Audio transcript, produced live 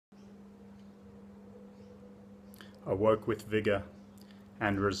Awoke with vigor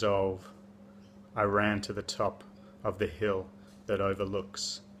and resolve, I ran to the top of the hill that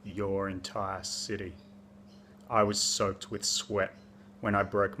overlooks your entire city. I was soaked with sweat when I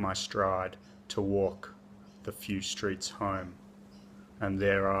broke my stride to walk the few streets home, and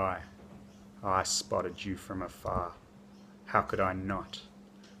there I spotted you from afar. How could I not?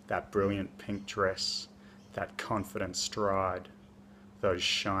 That brilliant pink dress, that confident stride, those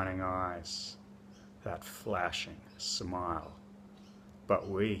shining eyes, that flashing smile. But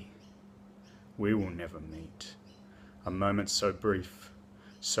we will never meet. A moment so brief,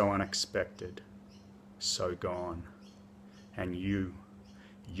 so unexpected, so gone. And you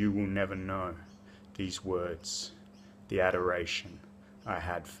will never know these words, the adoration I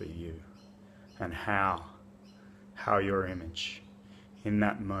had for you, and how your image in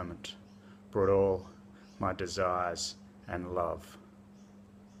that moment brought all my desires and love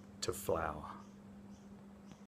to flower.